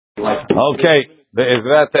Okay,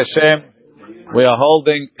 Be'ezrat Hashem, we are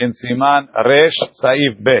holding in Siman Resh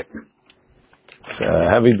Saif Bet. It's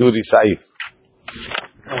a heavy duty Saif.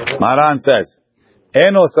 Maran says,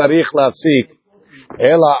 Eno sarich lafsik,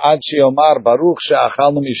 ela ad she'omar baruch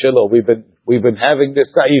she'achalnu mishelo. We've been having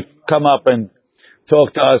this Saif come up and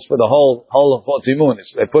talk to us for the whole of Zimun.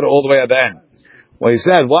 They put it all the way at the end. Well, he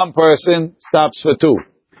said one person stops for two.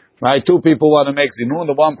 Right? Two people want to make Zimun,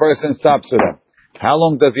 the one person stops for them. How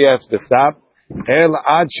long does he have to stop? El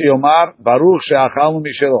ad she'omar baruch she'achalnu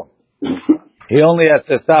mishelo. He only has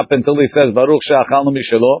to stop until he says baruch she'achalnu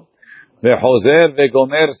mishelo. Ve'chozer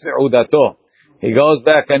ve'gomer se'udato. He goes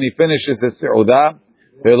back and he finishes his se'udah.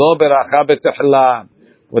 Ve'lo beracha betechla.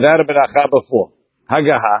 Without a beracha before.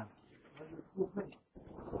 Hagaha.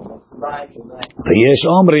 ויש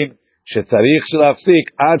אומרים שצריך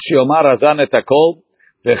להפסיק עד שיאמר הזן את הכל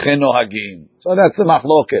וכן נוהגים. So that's the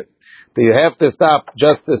מחלוקת. Do you have to stop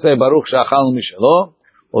just to say ברוך שאכלנו משלו,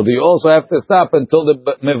 or do you also have to stop until the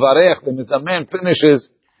מברך, the מזמן finishes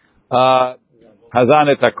הזן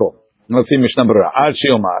את הכל? Let's see משנה ברורה. עד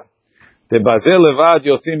שיאמר בזה לבד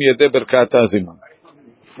יוצאים ידי ברכת הזימון.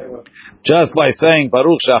 Just by saying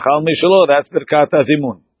ברוך שאכלנו משלו, that's ברכת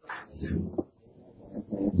הזימון.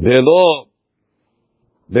 Velo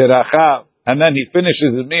beracha, and then he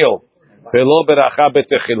finishes his meal. Velo beracha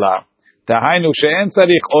betechila. Tahainu she'en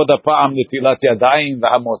tzarich od hapa'am netilat yadayim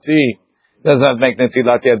v'hamotzi. Doesn't make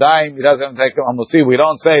netilat yadayim. He doesn't take hamotzi. We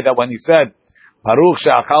don't say that when he said Baruch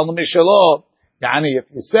she'achalnu mishelo. Yani, if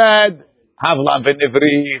you said havlan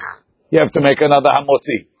v'nivrich, you have to make another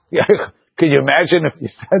hamotzi. Can you imagine if you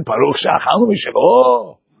said Baruch she'achalnu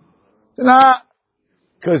mishelo? Nah,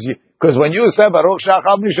 because when you said Baruch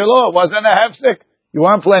Shachal Mishelo, it wasn't a hefsek. You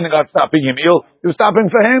weren't planning on stopping him. You were stopping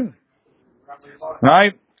for him.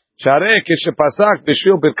 Right? Sharei kishepasak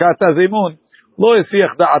b'shil birkat hazimun lo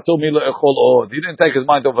yisiach da'ato mi le'echol od. He didn't take his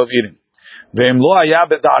mind off of eating. Ve'im lo haya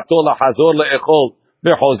b'da'ato lachazor le'echol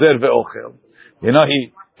b'chozer ve'ochel. You know,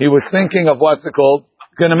 he was thinking of what's it called?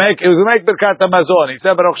 He was going to make birkat hamazon. He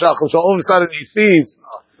said Baruch Shachal. So all of a sudden he sees,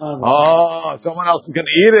 someone else is going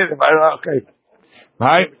to eat it. Okay.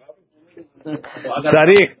 Right?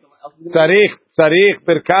 Tzarich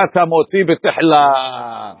birkat hamotzi betechla.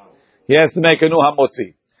 He has to make a new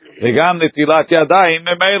hamotzi. V'gam netilat yadayim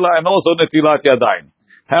memela, and also netilat yadayim.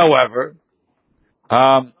 However,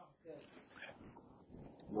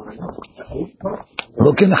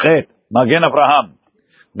 look in the chet, Magen Avraham.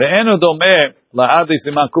 Ve'enu domeh lahadi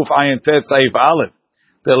siman kuf ayin tet saif aleph.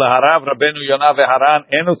 Teleharav Rabbeinu Yonah ve'Haran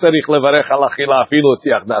enu tzarich levarech al achila afilu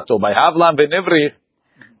siach dato. By Havlan ve'Nivrich,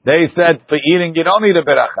 they said for eating you don't need a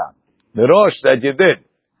beracha. The Rosh said you did.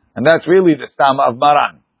 And that's really the stam of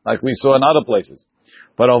Maran, like we saw in other places.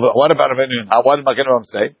 But what about Rabbeinu? What did Magen Avraham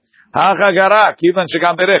say? Ha-chagara, kivan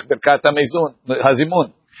shegam berech, berkat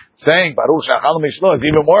hazimun. Saying, Baruch sha'achalnu mishlo is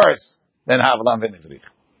even worse than havlan v'nivrich.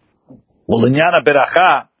 Well, inyana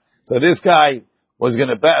beracha, so this guy was going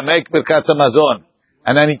to make berkat hamazon,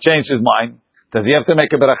 and then he changed his mind. Does he have to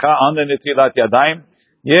make a beracha on the netilat yadayim?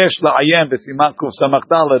 יש לעיין בסימן קוף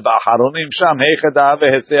סמכדלת באחרונים שם היחדה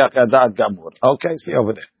והשיח הדעת גמור. Okay, see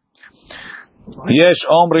over there. יש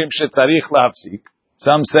אומרים שצריך להפסיק.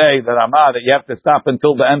 Some say that you have to stop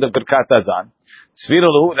until the end of Birkat Hazan. סבירו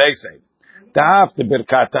לו, they say. תאהב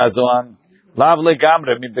בברכת הזון, לאו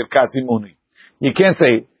לגמרי מברכת זימוני. You can't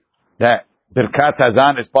say that Birkat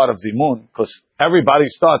Hazan is part of Zimun, because everybody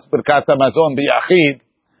starts Birkat Hamazon biyachid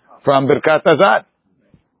from Birkat Hazan.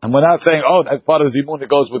 And we're not saying, that's part of Zimun, it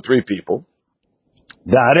goes with three people.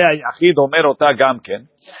 It's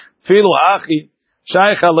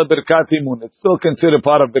still considered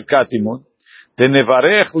part of Birkat Zimun.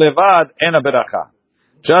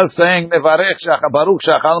 Just saying, Nevarech Baruch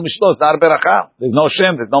Shachal Mishlo is not beracha. There's no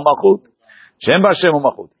Shem, there's no Malchut. Shem Bashem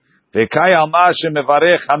Malchut. So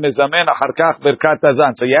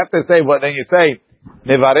you have to say, when you say,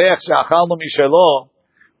 Nevarech Shachal Mishlo,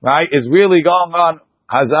 right, is really going on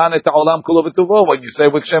Hazan et ha'olam kulo v'tuvo, when you say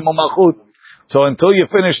with Shem u'malchut. So until you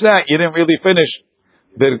finish that, you didn't really finish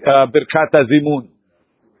Birkat hazimun.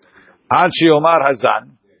 Ad she'omar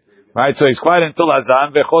Hazan. Right, so he's quiet until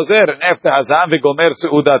Hazan, ve'chozer, and after Hazan, ve'gomer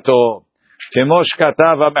se'udato. Kemo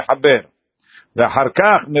shkatav ha'mechaber. Ve'achar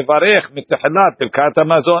kach mevarech mitechlat Birkat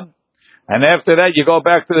hamazon. And after that, you go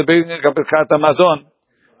back to the beginning of Birkat hamazon.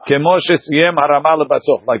 Kemo she'siyem harama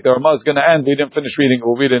lebasof. Like the Ramah is going to end, we didn't finish reading,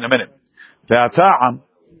 we'll read it in a minute. Let's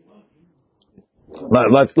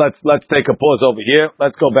take a pause over here.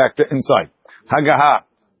 Let's go back to inside. Hagaha,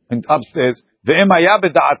 upstairs. Ve'em haya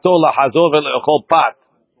b'da'ato lahazor ve'le'echol pat.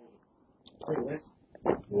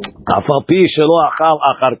 Afal pi shelo achal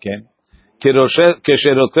achar ken.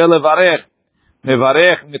 כשרוצה לברך,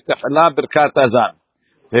 מברך מתחילה ברכת הזן.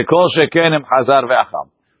 וכל שכן אם חזר ואכל.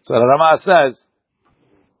 So the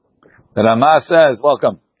Rama says,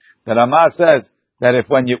 welcome. The Rama says that if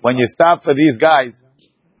when you stop for these guys,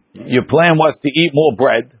 your plan was to eat more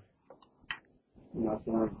bread.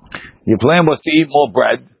 Your plan was to eat more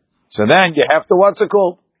bread. So then you have to, what's it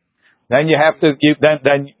called? Then you have to, you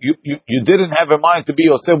didn't have in mind to be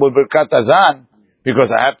yotzeh with Birkat Hazan,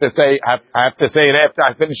 because I have to say it after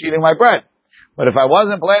I finish eating my bread. But if I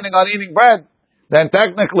wasn't planning on eating bread, then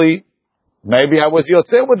technically, maybe I was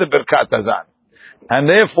yotzeh with the Birkat Hazan. And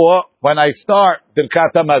therefore, when I start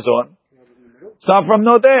Birkat Hamazon, start from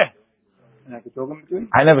Nodeh.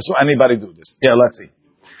 I never saw anybody do this. Yeah, let's see.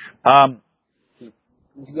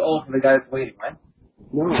 This is all for the guy that's waiting, right?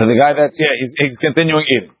 So the guy that's, he's continuing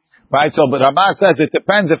eating. Right, so, but Ramah says it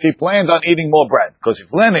depends if he plans on eating more bread. Because if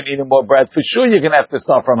you plan on eating more bread, for sure you're going to have to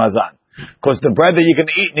start from Hazan. Because the bread that you're going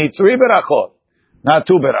to eat needs 3 berachot, not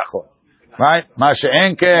 2 berachot. Right?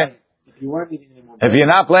 Masha'enke. If you're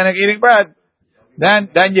not planning on eating bread, then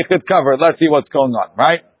you could cover it. Let's see what's going on,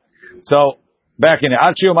 right? So, back in it.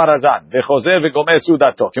 Ad shiomar Hazan. V'chozer v'gomeh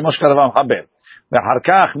sudato. כמו שכתב המחבר. ואחר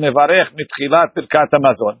כך מברך מתחילת ברכת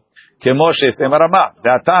המזון. כמו שהסם הרמה.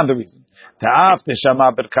 והטעם the reason. Ta'af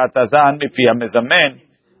neshama birkat hazan mipi hamezamen.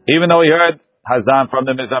 Even though he heard hazan from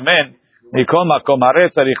the mezamen, mikol makom hare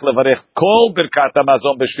tzarich levarech kol birkat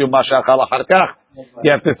hamazon b'shvil ma she'achal achar kach.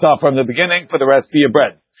 You have to start from the beginning for the rest of your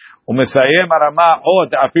bread. U'mesayem harama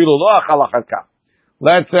od afilu lo achal achar kach.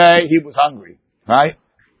 Let's say he was hungry, right?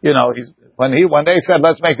 You know, when they said,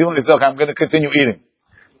 let's make the unisok, I'm going to continue eating.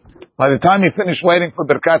 By the time you finish waiting for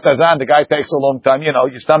Birkat Hazan, the guy takes a long time. You know,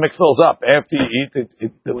 your stomach fills up. After you eat,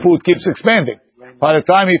 the food keeps expanding. By the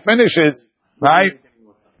time he finishes, right,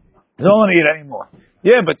 you don't want to eat anymore.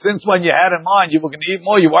 Yeah, but since when you had in mind you were going to eat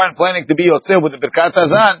more, you weren't planning to be yotzeh with the Birkat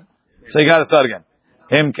Hazan, so you got to start again.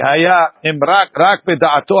 Im rak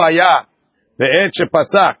beda'ato haya ve'et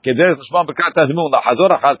shepasak k'derech l'shma Birkat Zimun la'chazor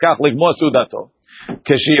achar kach ligmor sudato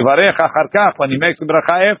kshivarech achar kach when he makes the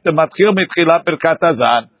bracha after matchil mitchilat Birkat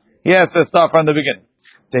Hazan. He has to start from the beginning.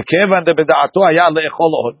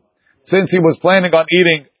 Since he was planning on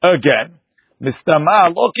eating again, he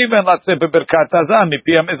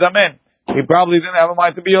probably didn't have a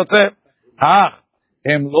mind to be yotzeh.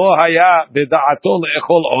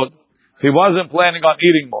 If he wasn't planning on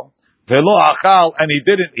eating more, and he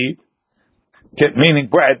didn't eat, meaning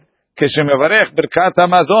bread,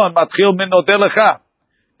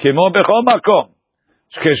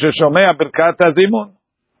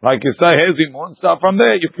 like you say, hey Zimun, start from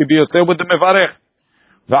there. You could be yotzeh with the mevarech.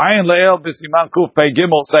 V'ayin le'el b'siman kuf pei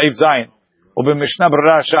gimel saif zayin. U'b'mishnah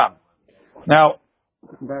b'rara sham. Now,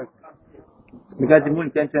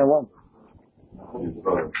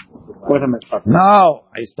 no,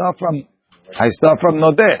 I start from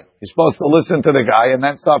Nodeh. You're supposed to listen to the guy and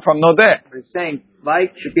then start from Nodeh. He's saying,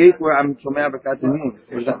 like the case where I'm shomea b'kat Zimun.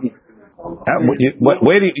 What does that mean?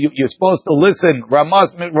 You're supposed to listen. Ram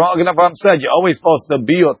said you're always supposed to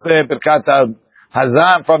be yotzeh birkat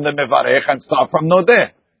hazan from the mevarech and start from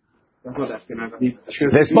nodeh.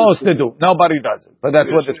 They're supposed to do. Nobody does it, but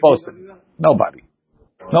that's what they're supposed to do. Nobody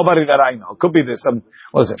that I know. Could be there's some.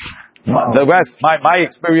 Listen, the rest. My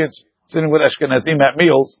experience sitting with Ashkenazim at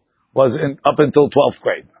meals was up until 12th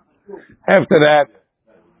grade. After that,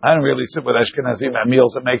 I don't really sit with Ashkenazim at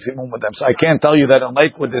meals and make Zimun with them. So I can't tell you that in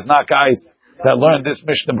Lakewood there's not guys that learn this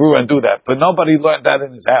Mishnah Brew and do that. But nobody learned that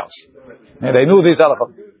in his house. And they knew these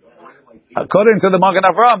halachot. According to the Magen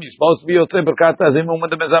Avraham, you're supposed to be yotzeh birkat Zimun with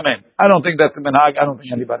the mezamen. I don't think that's a minhag. I don't think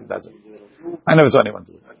anybody does it. I never saw anyone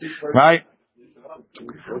do it. Right?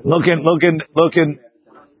 Look in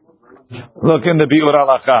the Biur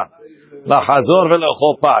Halacha. Lachazor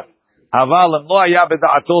ve'le'chol pat. Aval em lo haya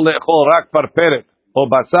b'da'ato le'chol rak parperet. Or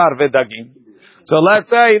basar vedagim. So let's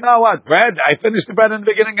say, you know what, bread, I finished the bread in the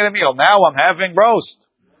beginning of the meal. Now I'm having roast,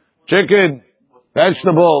 chicken,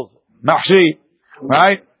 vegetables, mahshi,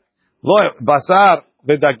 right? Lo, basar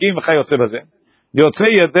vedagim v'chayotze baze. Yotze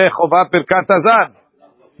yedeh chovat birkat hazan.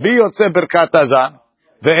 Bi yotze birkat hazan.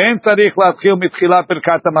 Ve'en tzarich להתחיל מתחילת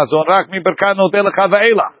birkat hamazon, rak mi birkat nodeh lecha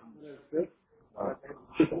ve'ela.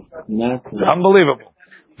 It's unbelievable.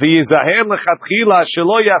 V'yizaher lechatchila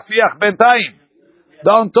shelo yasiach bentayim.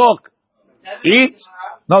 Don't talk. Eat.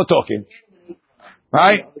 No talking.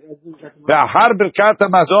 Right? Ve'achar birkat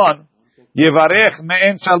hamazon yivarech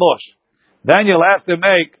me'en shalosh. Then you'll have to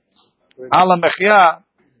make ala mechya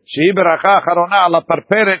shehi beracha acharona ala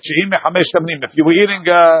parperet shehi mechamesh tamnim. If you were eating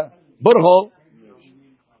burhol,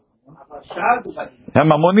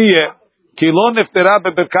 hemamoniye ki lo neftera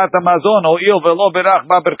bebirkat hamazon ho'il ve'lo berach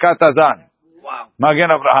ba birkat hazan.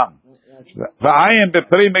 Magen Avraham. V'ayim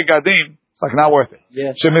b'pri megadim. It's like not worth it.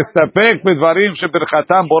 שמסתפק בדברים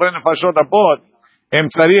שברכתם בורא נפשות רבות, הם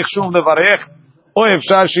צריך שוב לברך, או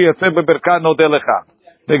אפשר שיצא בברכה נודה לך.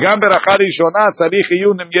 וגם ברכה ראשונה צריך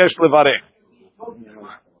עיון אם יש לברך.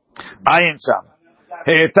 עין שם.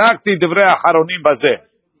 העתקתי דברי האחרונים בזה.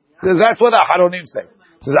 That's what האחרונים say.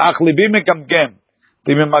 זה אך ליבי מגמגם.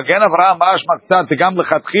 וממגן אברהם משמע קצת, וגם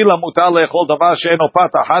לכתחילה מותר לאכול דבר שאינו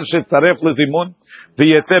פת אחר שצרף לזימון,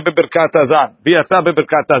 ויצא בברכת הזן. ויצא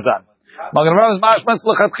בברכת הזן. Magen Avraham is mashmas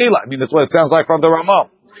lechatchila. I mean, that's what it sounds like from the Ramah.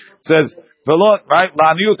 It says, "V'lo right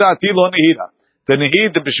la'aniyut ati lo nehida." The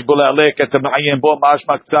nehid b'shibul alek et ma'ayin bo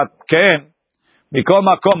mashma k'tzat ken. Mikol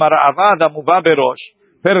makom hara'avad hamuva berosh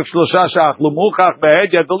perek shlosha she'achlu muchach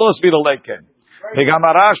be'edyad v'lo svir aleken. V'gam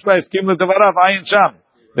harashba eskim ledavarav ayin sham.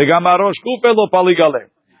 V'gam harosh kufe lo palig aleh.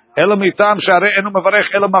 Ela mitam she'arei enu mevarech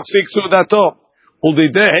ela mafsik sudato.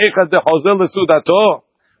 Uldideh heichad dechozel lesudato.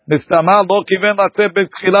 מסתמה לא כיוון לצאת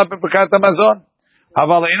בתחילה בברכת המזון,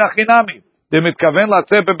 אבל אין החינמי, דמתכוון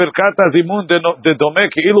לצאת בברכת הזימון דדומה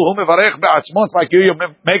כאילו הוא מברך בעצמו, כאילו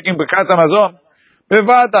making ברכת המזון,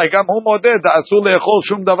 בוודאי, גם הוא מודד, אסור לאכול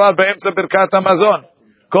שום דבר באמצע ברכת המזון,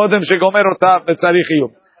 קודם שגומר אותה וצריך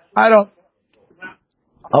עיון. I don't.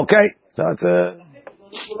 Okay, so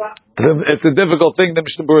it's a difficult thing, the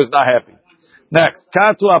Mishnah Berurah is not happy. Next,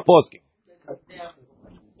 Katu Aposkim.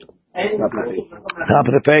 Top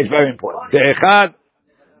of the page, very important. De'echad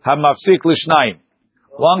hamafsik l'shnayim.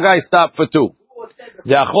 One guy stopped for two.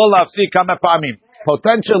 Yachol lafsik kama pa'amim.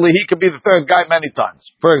 Potentially, he could be the third guy many times.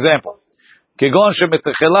 For example, kegon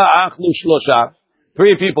shemetechela achlu shlosha.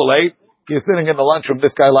 3 people ate. You're sitting in the lunchroom.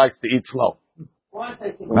 This guy likes to eat slow.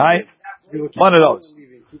 Right? One of those.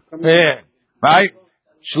 Yeah. Right?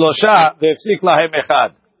 Shlosha ve'efsik lahem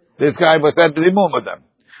echad. This guy was at Zimun with them.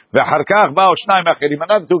 ואחר כך באו 2 אחרים,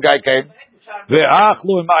 another 2 guy came,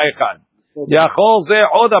 ואכלו עם האחד. יכול זה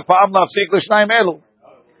עוד הפעם להפסיק לשניים אלו.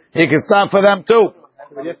 He can stop for them too.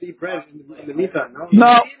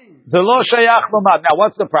 No, זה לא שייך לומר. Now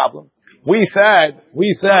what's the problem? We said,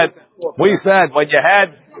 when you had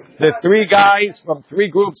the 3 guys from 3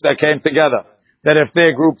 groups that came together, that if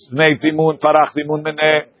their groups made Zimun, Farach, Zimun,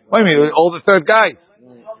 Mineh, wait a minute, all the third guys.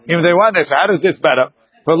 Even they weren't there, so how does this better?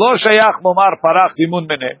 ולא שייך לומר פרח זימון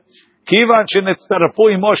מנה, כיוון שנצטרפו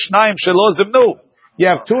עמו 2 שלא זימנו. You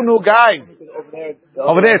have 2 new guys.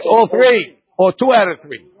 Over there it's all 3, or 2 out of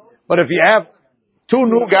 3. But if you have 2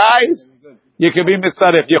 new guys, you can be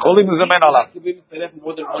מצטרף. יכולים לזמן עליו.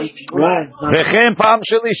 וכן פעם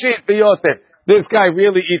שלישית ביותר. This guy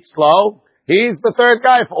really eats slow. He's the third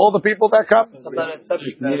guy for all the people that come.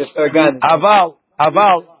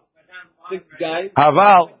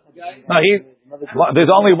 אבל, no, there's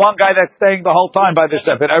only 1 guy that's staying the whole time by the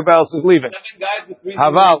shepherd. Everybody else is leaving.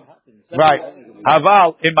 Haval, right?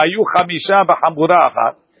 Haval imayu chamisha b'hamura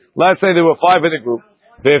achat. Let's say there were 5 in the group.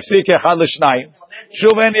 Ve'efsik echad l'shnayim.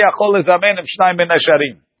 Shuv en yachol lezamen im shnayim min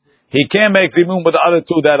hasharim. He can't make zimun with the other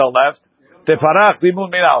 2 that are left. Teparach zimun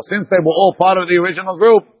minayu. Since they were all part of the original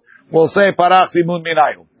group, we'll say parach zimun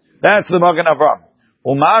minayu. That's the Magen Avraham.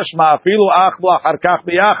 Umashma afilu achlu achar kach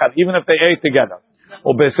biyachad. Even if they ate together.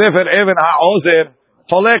 ובספר אבן העוזר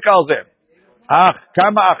חולק על זה. אך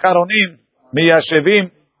כמה אחרונים מיישבים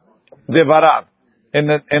דבריו. In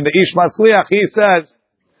the Ish Matzliach, he says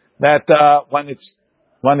that when it's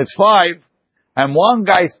 5 and 1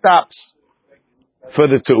 guy stops for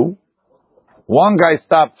the 2,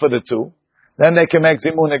 then they can make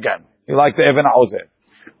zimun again. You like the Evan Hauser.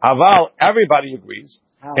 Aval, everybody agrees.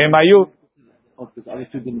 Emayu.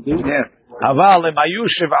 Aval, emayu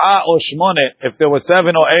shiv'a or shmone, if there were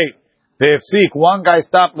 7 or 8, ve'efsik, 1 guy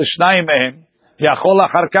stopped l'shnayim mehem, yachol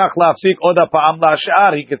achar kach la'afsik oda pa'am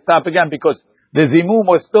la'ash'ar, he could stop again because the zimun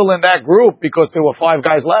was still in that group because there were 5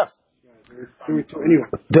 guys left.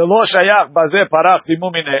 Delo shayach bazeh parach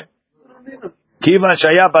zimun mineh, kivan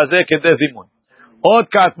shayach bazeh kedeh zimun. Od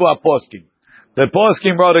katvu aposkim. The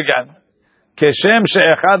poskim wrote again, keshem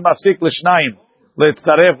she'echad mafsik l'shnayim,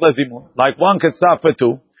 letzaref lezimun, like 1 could stop for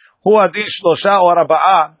 2, hu adin shlosha or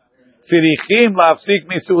arba'a, tzirichim la'afsik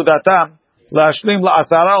mis'udatam, la'ashlim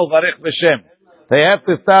la'asara u'varech b'shem. They have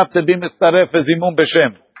to stop to be mitzaref lezimun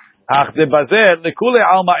b'shem. Ach debazeh, lekule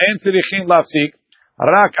alma en tzirichim la'afsik,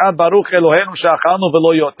 rak ad baruch Elohenu she'achalnu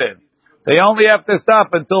v'lo yoter. They only have to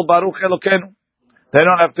stop until baruch Elokeinu. They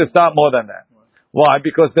don't have to stop more than that. Why?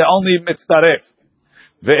 Because they're only mitzaref.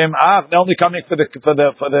 Ve'im ach, they're only coming for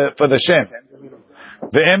the shem.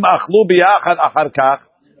 Ve'im achlu biyachad achar kach,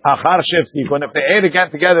 achar shefsik. And if they ate again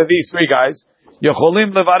together, these 3 guys,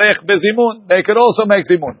 yocholim levarech bezimun, they could also make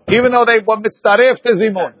zimun, even though they were mitzaref to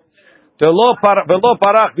zimun. Ve'lo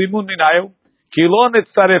parach zimun minayu, כי לא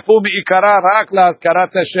נצטרפו מעיקרה רק להזכרת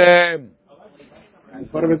השם.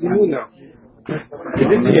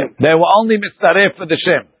 They were only מצטרף for the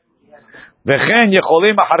שם. וכן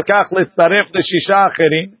יכולים אחר כך להצטרף לשישה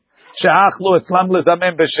אחרים שאכלו אצלם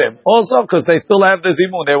לזמן בשם. Also, because they still have the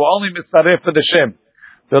zimun, they were only מצטרף for the שם.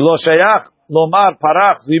 זה לא שייך לומר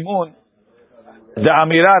פרח זימון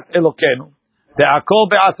דאמירת אלוקנו. דהכל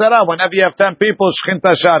בעשרה, whenever you have 10 people,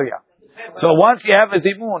 שכינתה שריה. So once you have a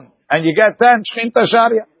zimun, and you get 10, שכינתה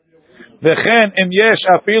שריה. וכן אם יש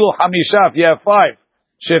אפילו חמישה, if you have 5,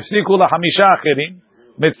 שהפסיקו לחמישה אחרים,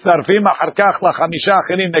 מצטרפים אחר כך לחמישה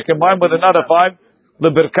אחרים, they combine with another 5,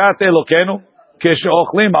 לברכת אלוקנו,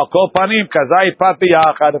 כשאוכלים על כל פנים, כזית פת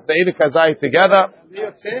ביחד, if they eat כזית together.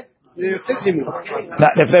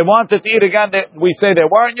 Now, if they wanted to eat again, we say they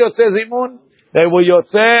weren't Yotzei Zimun, they were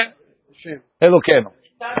Yotzei Elokenu.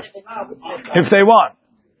 If they want.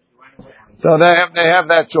 So they have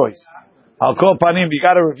that choice. Al kol panim, you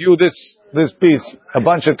got to review this piece a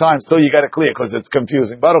bunch of times so you got it clear because it's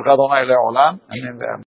confusing. Baruch Adonai le'olam.